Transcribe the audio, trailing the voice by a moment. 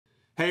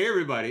Hey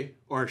everybody,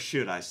 or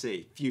should I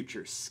say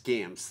future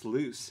scam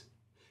sleuths.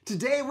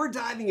 Today we're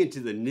diving into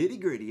the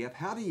nitty-gritty of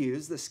how to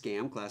use the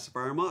scam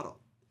classifier model.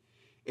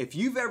 If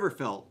you've ever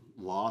felt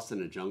lost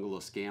in a jungle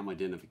of scam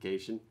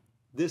identification,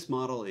 this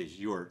model is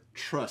your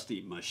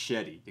trusty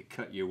machete to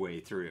cut your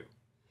way through.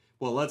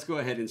 Well, let's go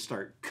ahead and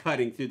start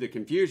cutting through the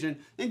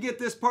confusion and get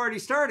this party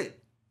started.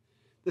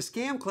 The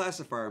scam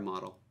classifier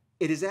model,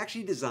 it is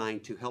actually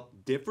designed to help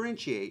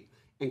differentiate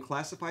and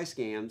classify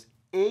scams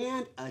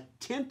and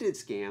attempted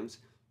scams,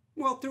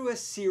 well, through a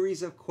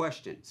series of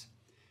questions.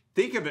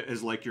 Think of it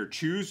as like your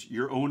choose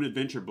your own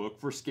adventure book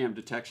for scam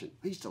detection.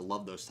 I used to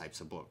love those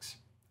types of books.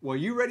 Well,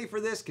 you ready for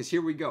this? Because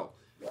here we go.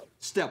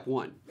 Step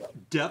 1,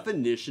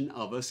 definition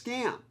of a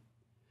scam.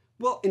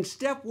 Well, in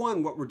step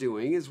 1, what we're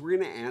doing is we're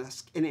going to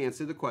ask and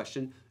answer the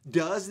question,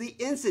 does the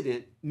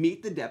incident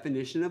meet the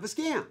definition of a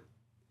scam?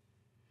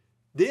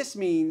 This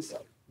means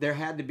there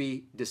had to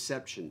be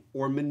deception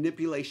or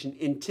manipulation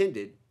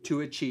intended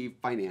to achieve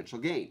financial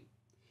gain.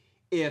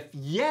 If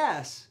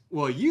yes,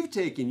 well, you've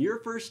taken your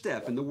first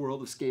step in the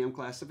world of scam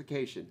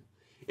classification.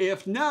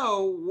 If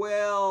no,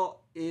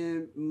 well,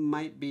 it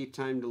might be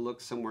time to look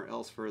somewhere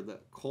else for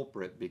the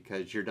culprit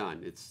because you're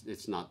done.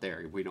 It's not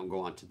there if we don't go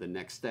on to the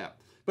next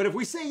step. But if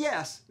we say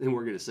yes, then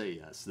we're going to say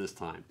yes this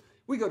time.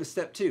 We go to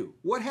step 2.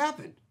 What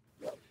happened?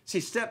 See,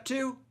 step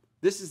 2,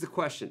 this is the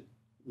question.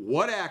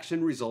 What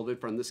action resulted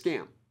from the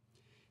scam?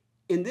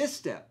 In this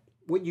step,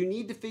 what you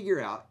need to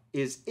figure out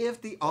is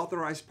if the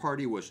authorized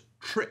party was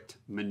tricked,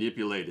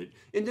 manipulated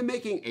into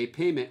making a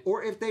payment,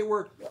 or if they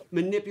were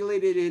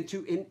manipulated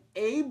into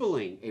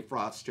enabling a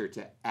fraudster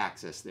to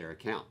access their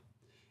account.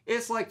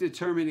 It's like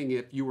determining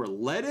if you were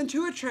led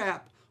into a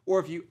trap or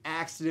if you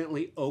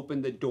accidentally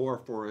opened the door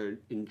for an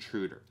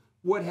intruder.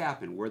 What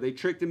happened? Were they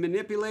tricked and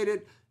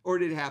manipulated, or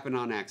did it happen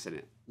on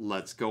accident?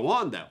 Let's go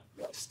on though.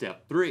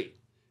 Step 3,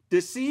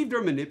 deceived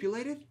or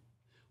manipulated?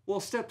 Well,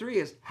 step 3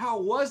 is,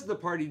 how was the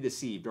party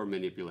deceived or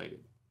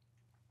manipulated?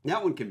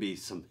 That one can be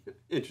some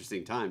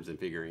interesting times in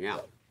figuring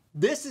out.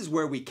 This is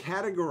where we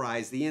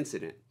categorize the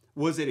incident.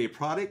 Was it a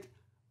product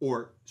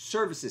or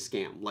services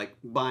scam, like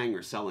buying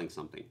or selling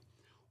something?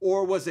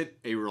 Or was it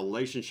a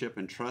relationship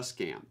and trust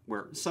scam,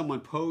 where someone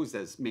posed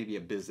as maybe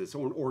a business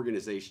or an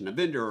organization, a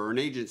vendor or an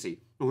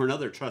agency, or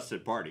another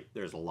trusted party?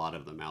 There's a lot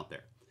of them out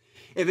there.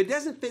 If it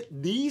doesn't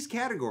fit these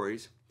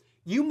categories,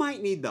 you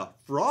might need the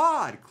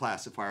fraud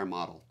classifier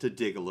model to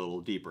dig a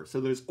little deeper.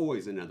 So there's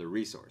always another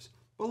resource.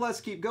 But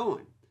let's keep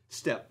going.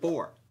 Step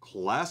 4,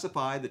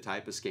 classify the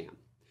type of scam.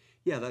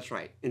 Yeah, that's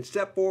right. In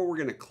step 4, we're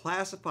going to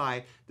classify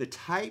the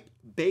type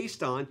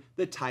based on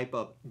the type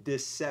of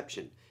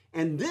deception.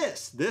 And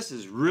this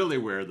is really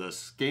where the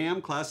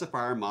scam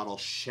classifier model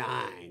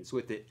shines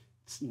with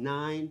its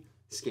 9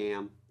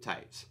 scam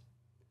types.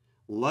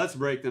 Let's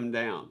break them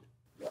down.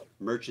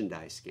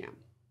 Merchandise scam.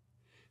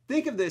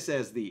 Think of this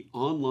as the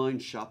online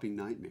shopping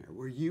nightmare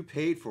where you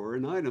paid for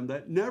an item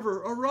that never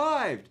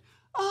arrived.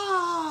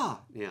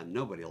 Yeah,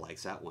 nobody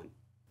likes that one.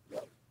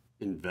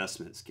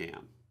 Investment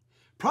scam.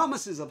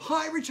 Promises of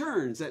high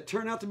returns that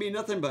turn out to be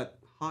nothing but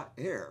hot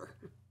air.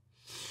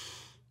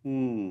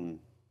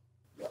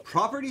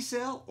 Property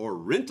sale or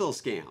rental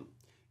scam.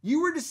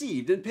 You were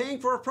deceived in paying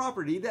for a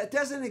property that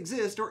doesn't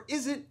exist or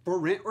isn't for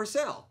rent or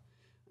sell.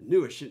 I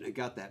knew I shouldn't have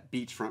got that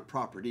beachfront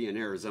property in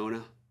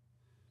Arizona.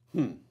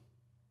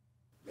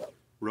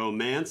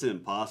 Romance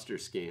impostor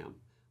scam.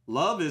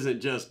 Love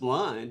isn't just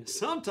blind.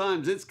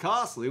 Sometimes it's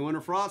costly when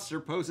a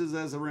fraudster poses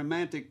as a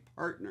romantic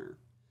partner.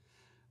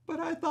 But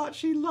I thought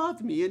she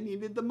loved me and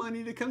needed the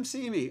money to come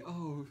see me.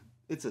 Oh,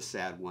 it's a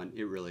sad one.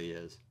 It really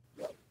is.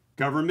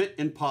 Government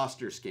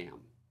impostor scam.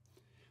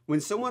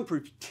 When someone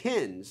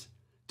pretends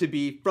to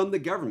be from the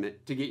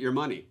government to get your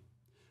money.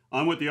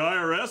 I'm with the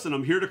IRS and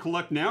I'm here to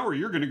collect now or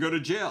you're going to go to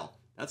jail.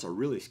 That's a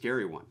really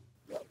scary one.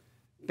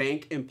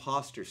 Bank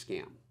impostor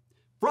scam.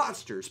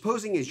 Fraudsters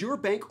posing as your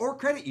bank or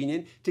credit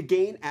union to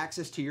gain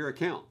access to your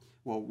account.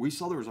 Well, we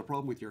saw there was a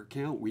problem with your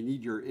account. We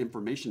need your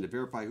information to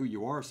verify who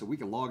you are so we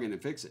can log in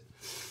and fix it.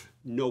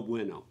 No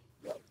bueno.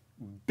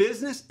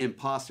 Business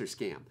impostor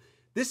scam.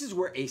 This is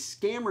where a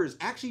scammer is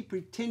actually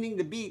pretending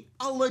to be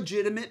a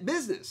legitimate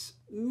business.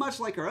 Much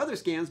like our other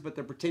scams, but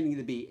they're pretending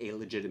to be a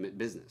legitimate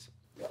business.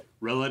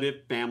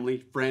 Relative,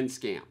 family, friend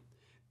scam.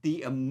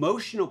 The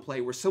emotional play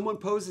where someone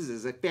poses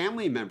as a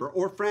family member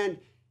or friend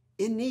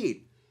in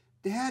need.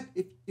 Dad,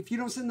 if you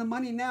don't send the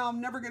money now,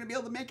 I'm never going to be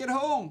able to make it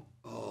home.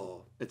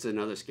 Oh, it's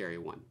another scary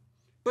one.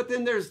 But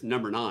then there's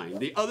number 9,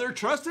 the other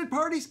trusted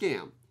party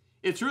scam.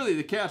 It's really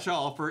the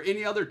catch-all for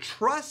any other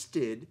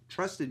trusted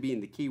being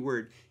the key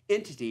word,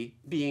 entity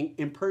being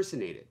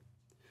impersonated.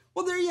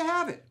 Well, there you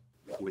have it.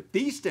 With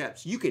these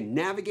steps, you can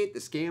navigate the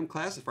scam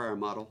classifier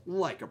model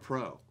like a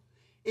pro.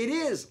 It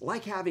is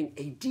like having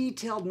a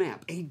detailed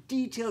map, a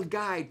detailed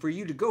guide for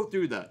you to go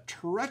through the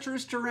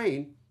treacherous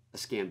terrain of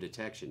scam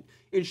detection,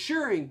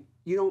 ensuring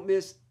you don't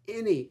miss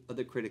any of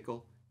the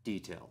critical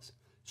details.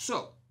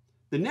 So,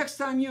 the next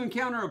time you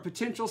encounter a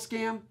potential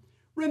scam,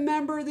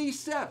 remember these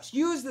steps.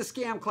 Use the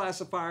scam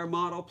classifier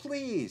model,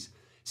 please.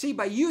 See,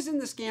 by using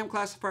the scam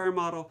classifier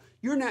model,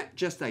 you're not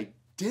just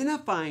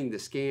identifying the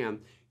scam,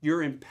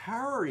 you're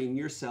empowering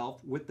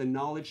yourself with the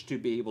knowledge to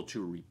be able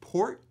to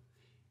report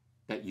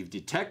that you've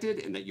detected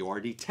and that you are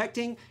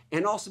detecting,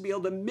 and also be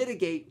able to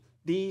mitigate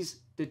these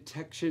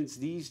detections,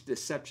 these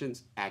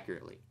deceptions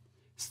accurately.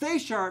 Stay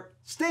sharp,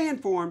 stay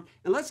informed,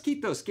 and let's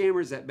keep those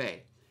scammers at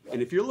bay. And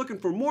if you're looking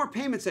for more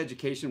payments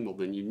education, well,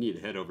 then you need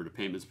to head over to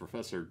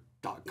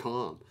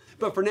paymentsprofessor.com.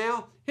 But for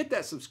now, hit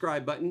that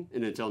subscribe button,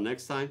 and until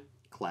next time,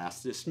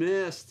 class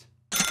dismissed.